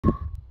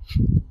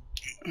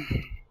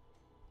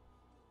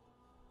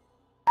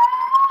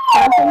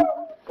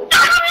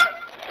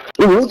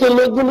You can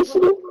look good as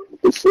shit.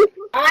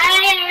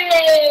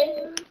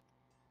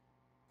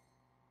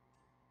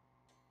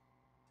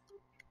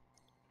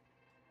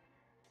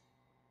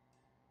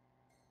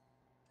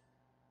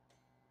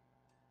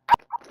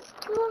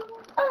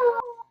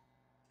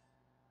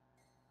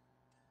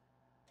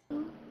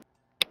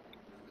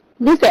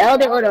 This the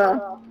elder or the?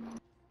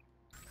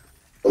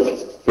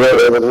 Yeah,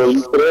 that was what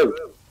you said.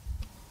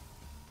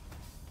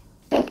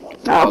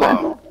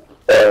 Oh,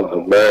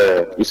 Oh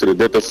man, you should have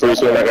did the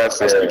first one like I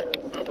said.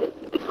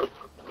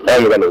 I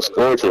ain't got no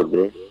scorcher,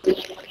 bro. Do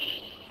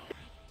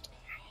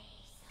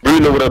you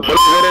know what a bunch of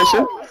that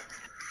shit?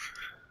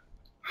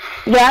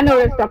 yeah, I know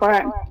this stuff.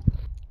 Alright.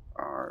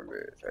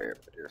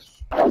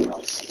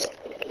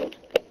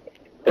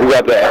 And you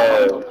got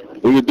the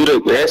when you do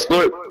the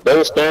escort,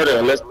 don't start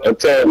it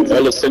until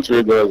all the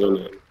century goes on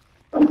there.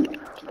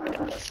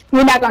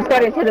 We're not gonna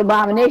start it till the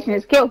abomination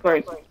is killed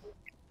first.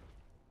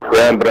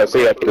 Yeah, but I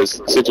say after the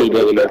century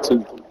goes on there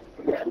too.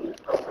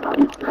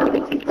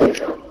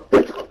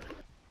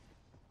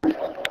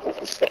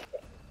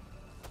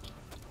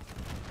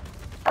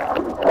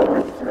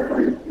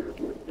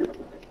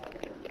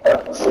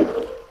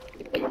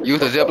 Use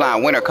the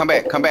zipline, winner. Come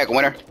back,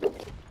 winner.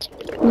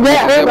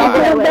 Yeah, we're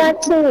coming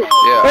back too.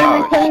 Yeah,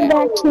 we're coming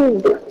back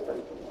too.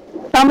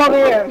 Come over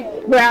here,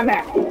 where I'm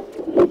at.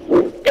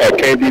 I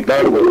can't be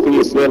done with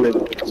food selling.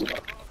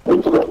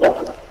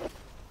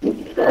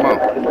 Come on.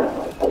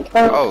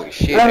 Oh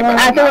shit!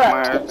 I threw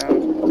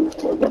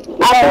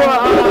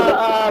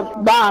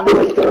a bomb.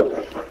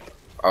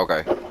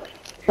 Okay.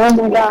 Oh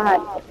my god.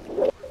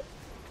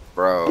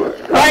 Bro.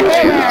 Right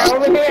here,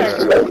 over here.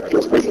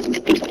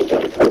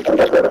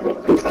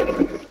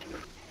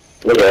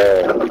 Look at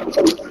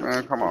that.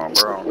 Man, come on,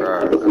 bro.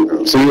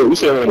 God. So we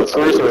should have on the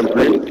first one,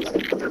 right?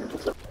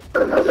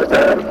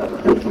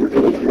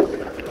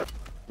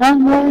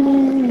 I'm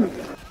running.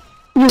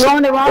 You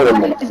going the wrong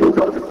way?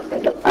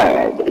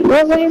 Alright.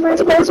 What way am I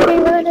supposed to be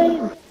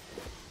running?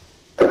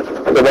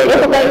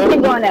 It's okay, you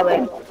keep going that way.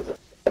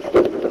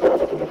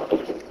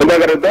 Am I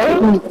gonna die?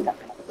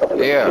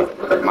 Yeah,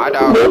 my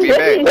dog will be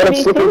back. There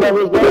should be at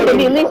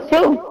least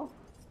two.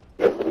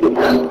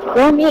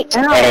 Throw me out.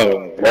 Oh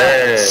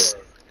man.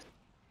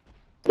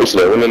 We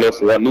should have won this.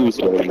 I knew we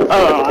should have won.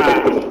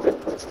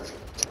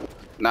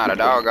 Nah, the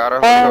dog got her.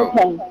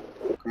 Okay.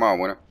 Come on,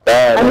 winner.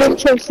 I'm not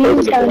sure if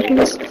he's got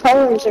these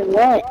colors or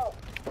what.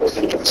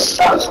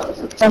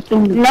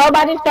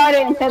 Nobody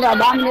started until the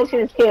abomination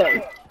is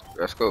killed.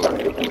 That's cool.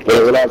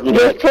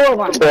 There's 2 of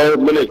them. 12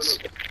 minutes.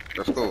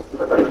 That's cool.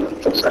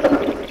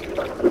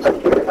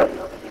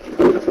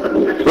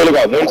 You only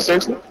got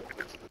 160?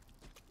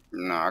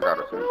 No, I got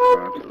it.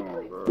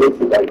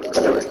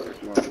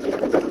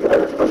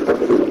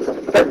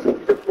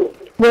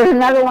 There's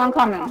another one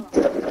coming.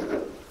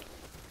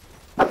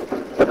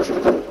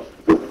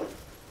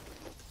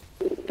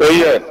 Oh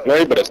yeah, now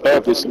you better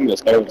start this. You better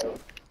start.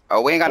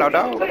 Oh, we ain't got no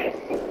dog. What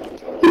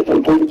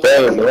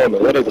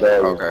is it?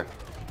 Okay.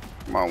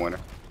 Come on, winner.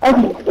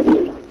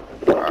 Okay.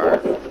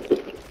 Alright.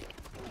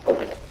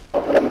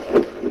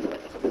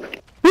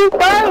 You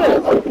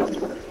first!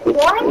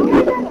 What?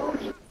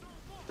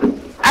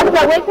 I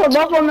said wait till both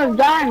of them is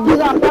done. You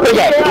gonna fuck got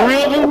shit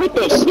 3 of them with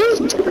the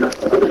shit.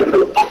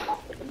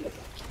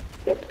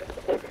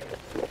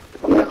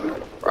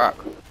 Rock.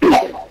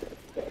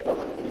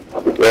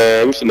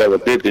 Man, we should never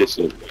did this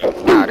shit.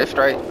 Nah, this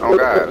straight. Oh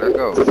God, let's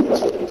go.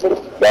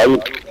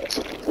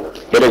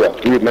 They got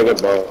 3 mega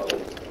balls.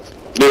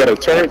 They got a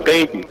turn,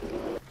 thank you.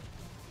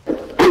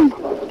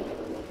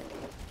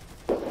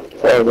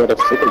 Oh, what a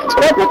freaking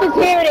Let's put the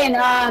spirit in,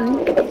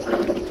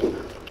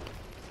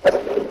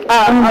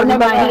 oh,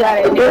 never mind, he got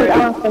it in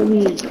there. For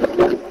me.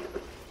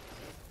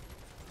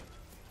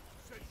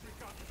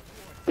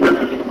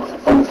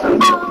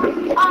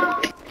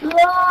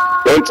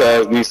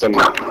 Sometimes need some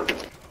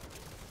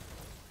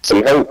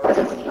help.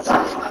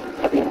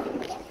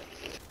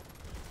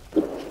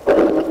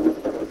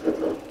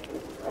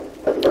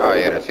 Oh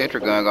yeah, the sentry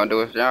gun gonna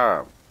do its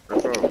job.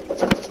 Let's go.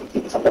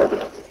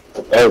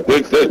 Oh,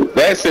 good.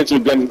 That sentry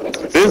gun,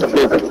 this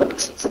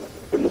bitch.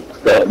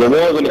 The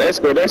ones on the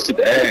escort, that shit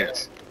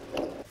ass.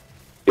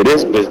 It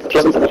is bitch.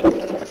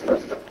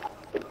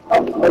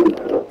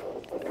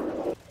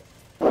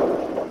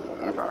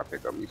 I'm trying to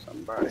pick up me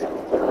somebody.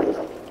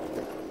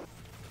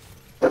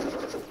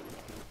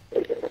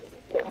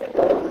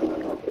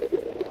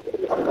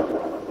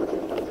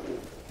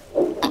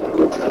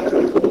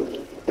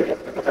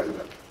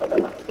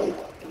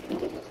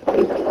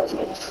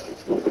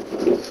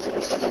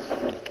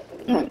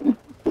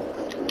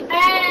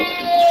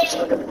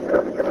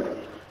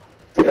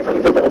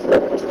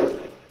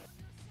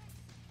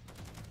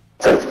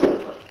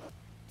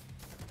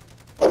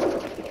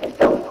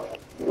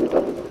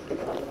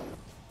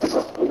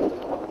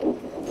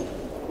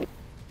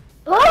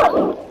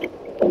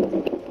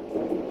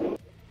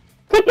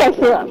 Pick that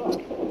shit up.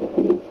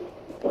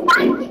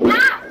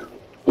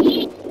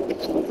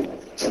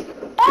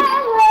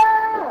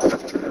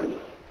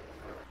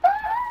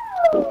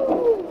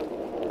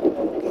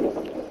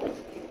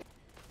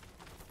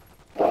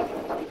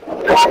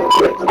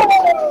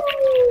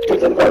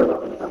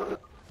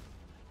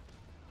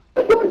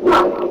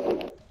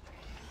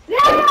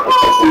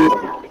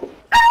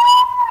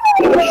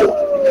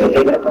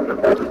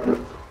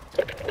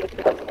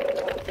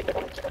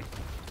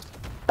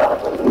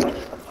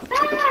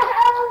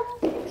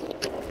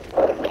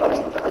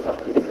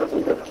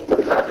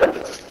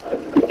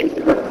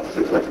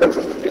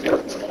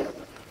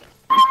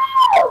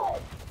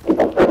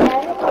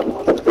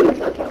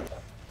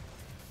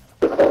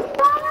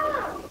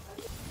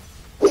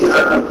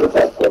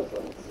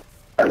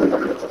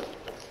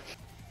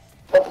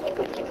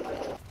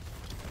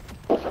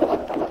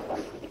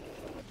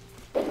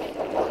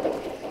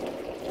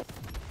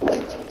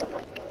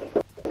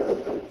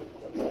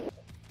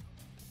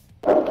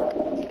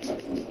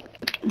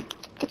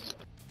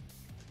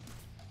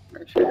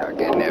 Make sure y'all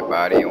getting that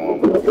body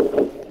on.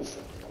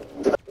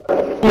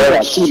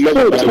 Yeah, shoot,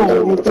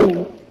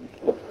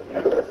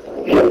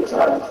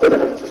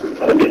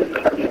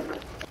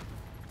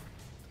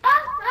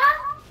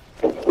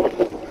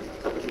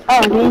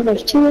 oh man,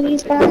 there's two of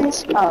these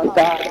guys? Oh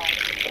god.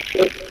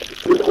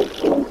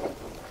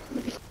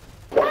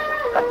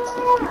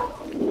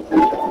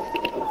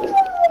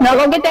 No,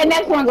 go get that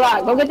next one,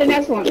 Glock. Go get the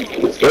next one.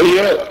 Where you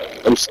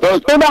at? I'm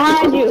stuck. Who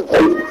behind you?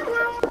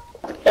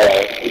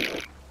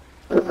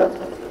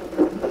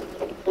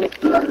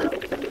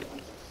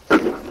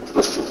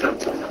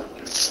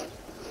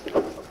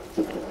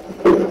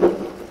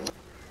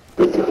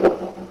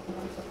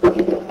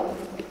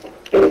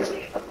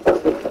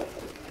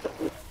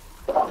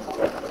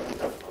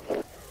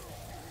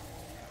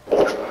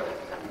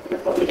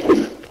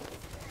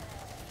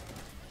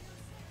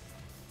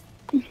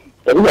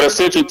 We got a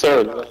sentry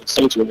turn.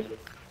 Sentry.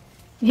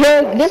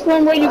 Here, this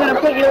one where you gonna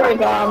put yours,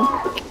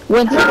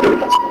 winter.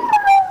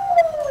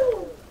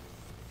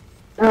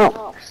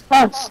 Oh,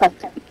 fuck.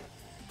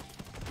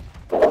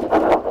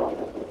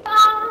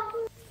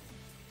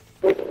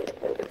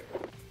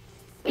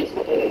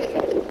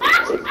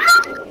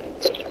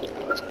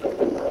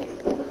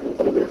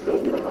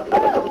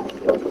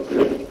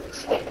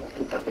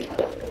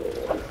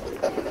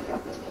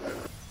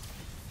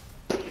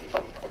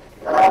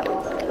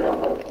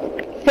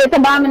 It's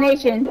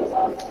abomination.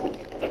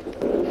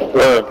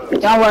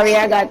 Don't worry,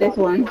 I got this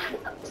one.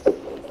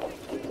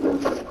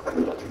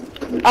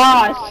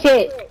 Oh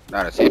shit.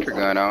 Not a sentry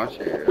gun on,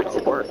 shit,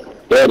 it'll work.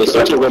 Yeah, the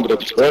sentry gun would have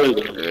destroyed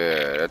it.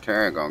 Yeah, that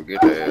turn gonna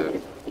get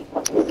that.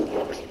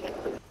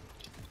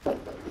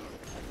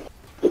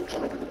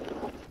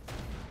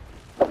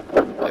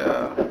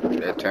 Yeah,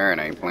 that turn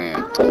ain't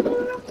playing.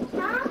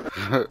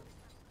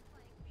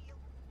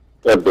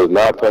 That does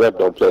not play, that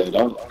don't play at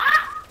all.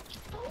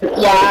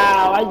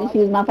 Wow, I just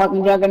used my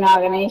fucking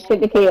juggernaut and ain't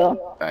shit to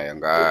kill. Thank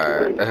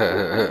God.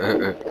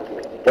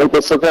 Ain't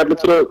that stuff happening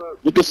to the,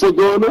 what the shit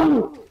going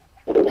on?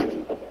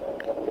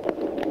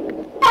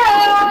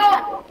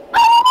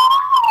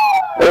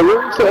 Hey,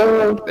 what's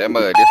that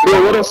mud, this yeah,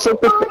 what else?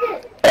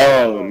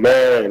 Oh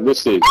man,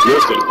 this is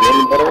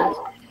really better.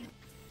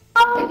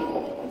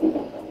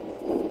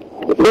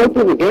 What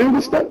the game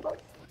is that?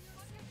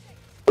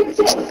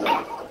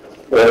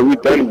 Yeah, we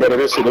done better.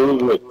 This shit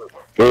over with.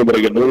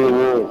 Everybody get new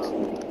awards.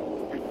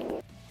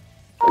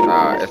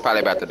 It's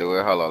probably about to do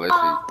it. Hold on, let's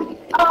see.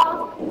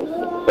 Oh,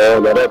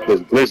 no, that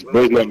was Blitz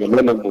like a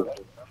minimum.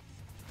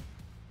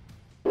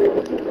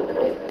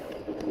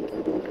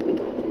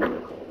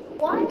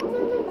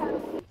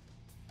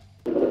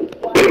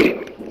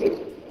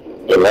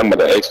 Remember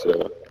the extra.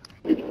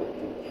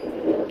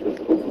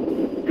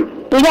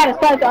 We gotta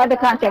start the other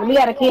contract. We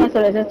gotta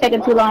cancel this. It's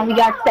taking too long. We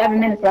got 7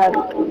 minutes left. I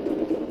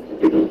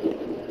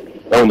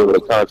don't know what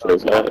the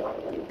contract's at.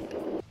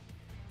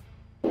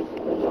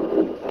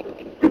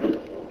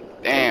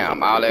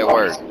 Damn, all that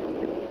work.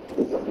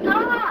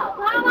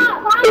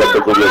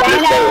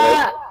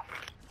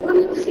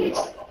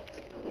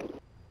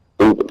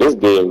 Ooh, but this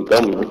damn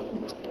dummy.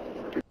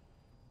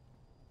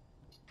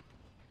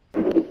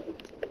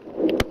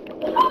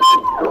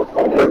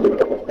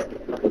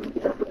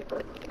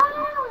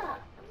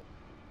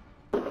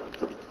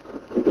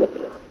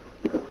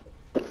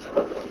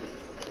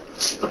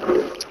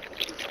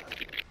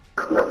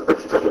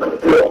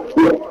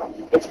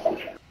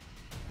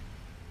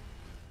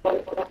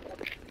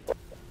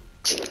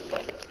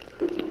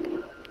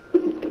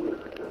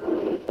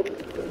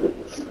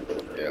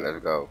 Yeah, let's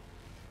go.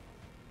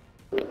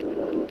 Get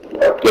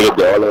it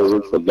all that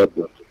work for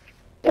nothing.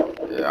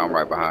 Yeah, I'm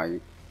right behind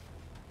you.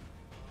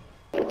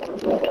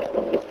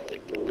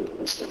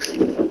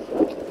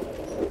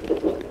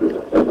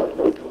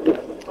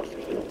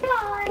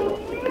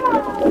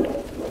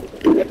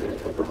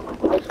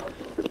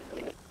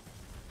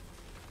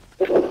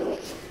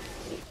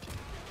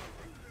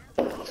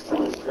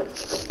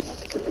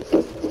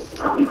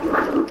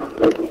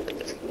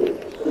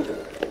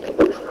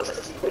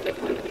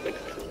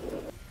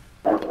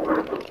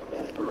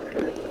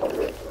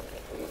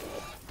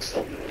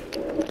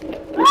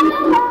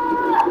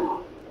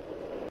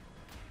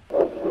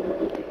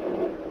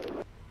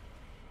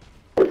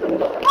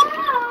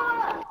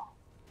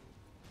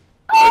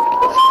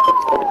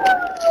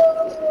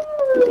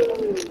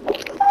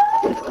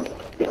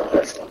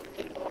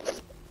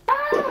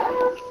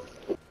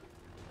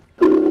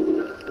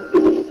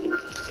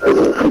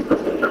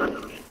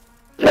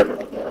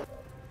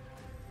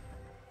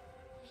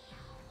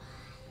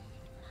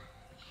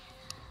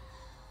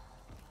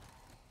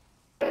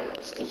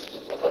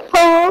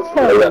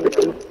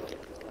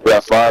 We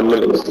got 5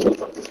 minutes.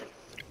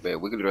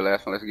 Bet we can do the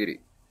last one. Let's get it.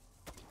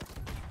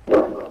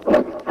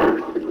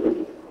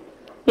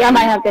 Y'all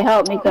might have to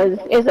help me because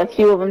there's a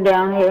few of them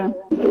down here.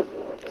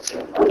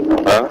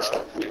 Huh?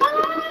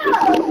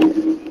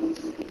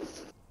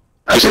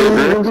 I should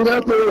have do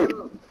that thing.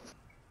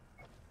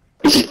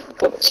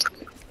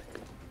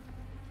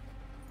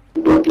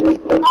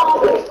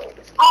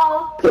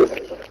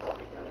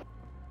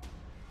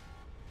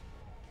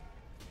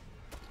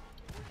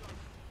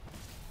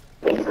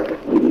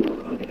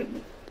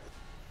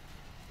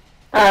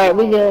 Alright,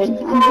 we good.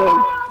 I'm good.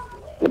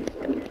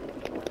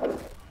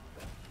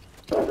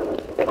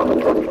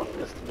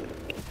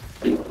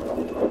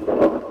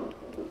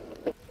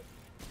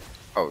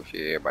 Oh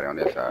shit, everybody on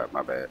this side.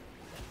 My bad.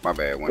 My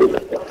bad, one.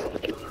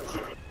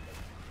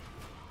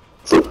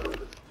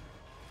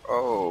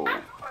 Oh.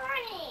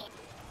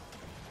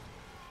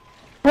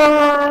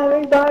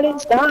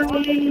 Everybody's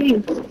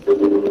dying.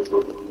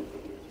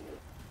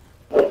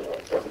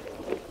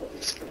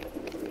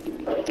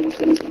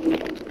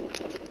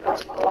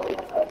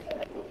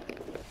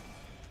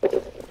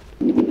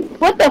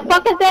 What the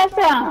fuck is that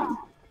sound?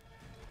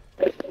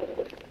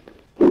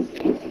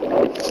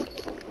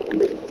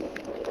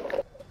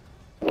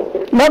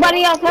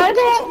 Nobody else heard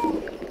that?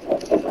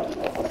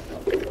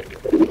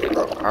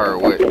 I heard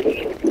what? Hey,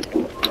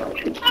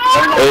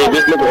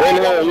 this nigga in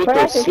here with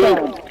the shit.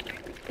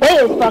 They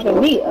is fucking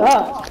me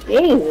up.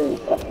 Jesus.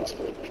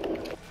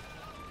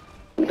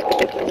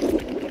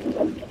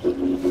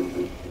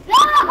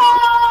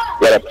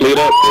 Gotta plead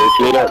up, man.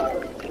 Plead up.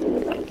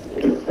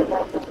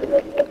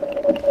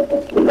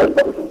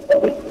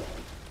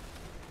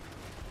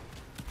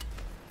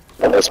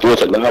 That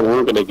sports are not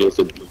working against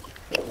it.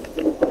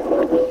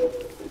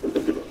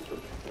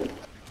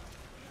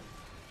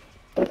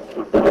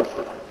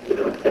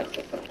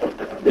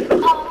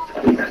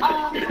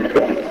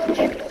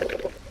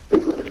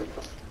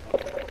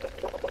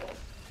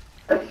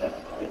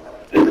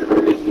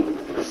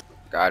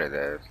 Got his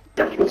ass.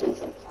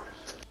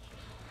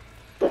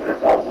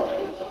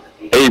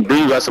 Hey, B,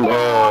 you got some, you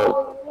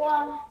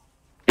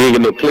ain't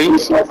get no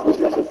plates?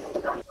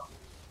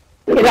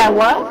 You got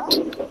what?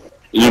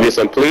 You get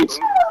some plates?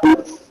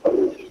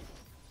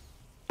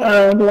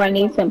 Do I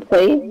need some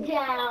plates?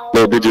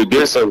 No, did you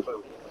get some?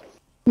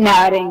 No,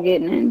 I didn't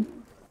get none.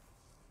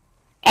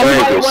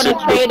 Everybody want to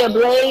trade a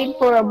blade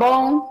for a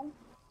bone?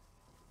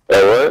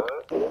 What?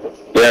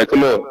 Yeah,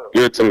 come on,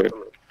 give it to me.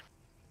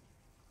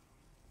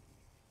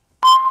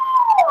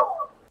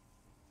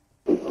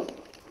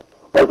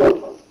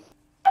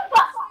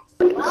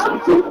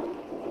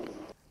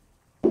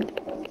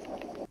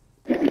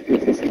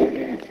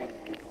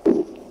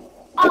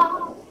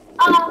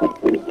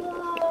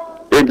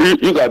 Hey,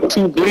 you got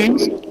 2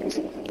 bleeds?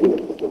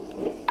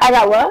 I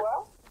got what?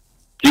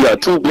 You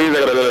got 2 bleeds, I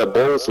got another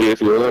bone for you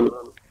if you want it.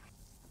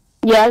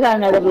 Yeah, I got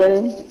another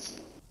blade.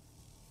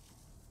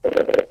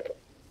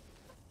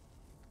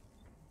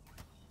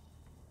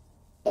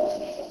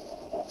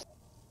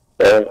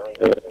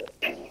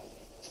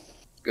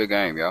 Good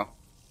game, y'all.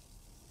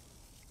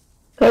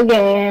 Good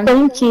game.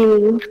 Thank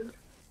you.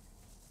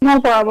 No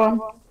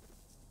problem.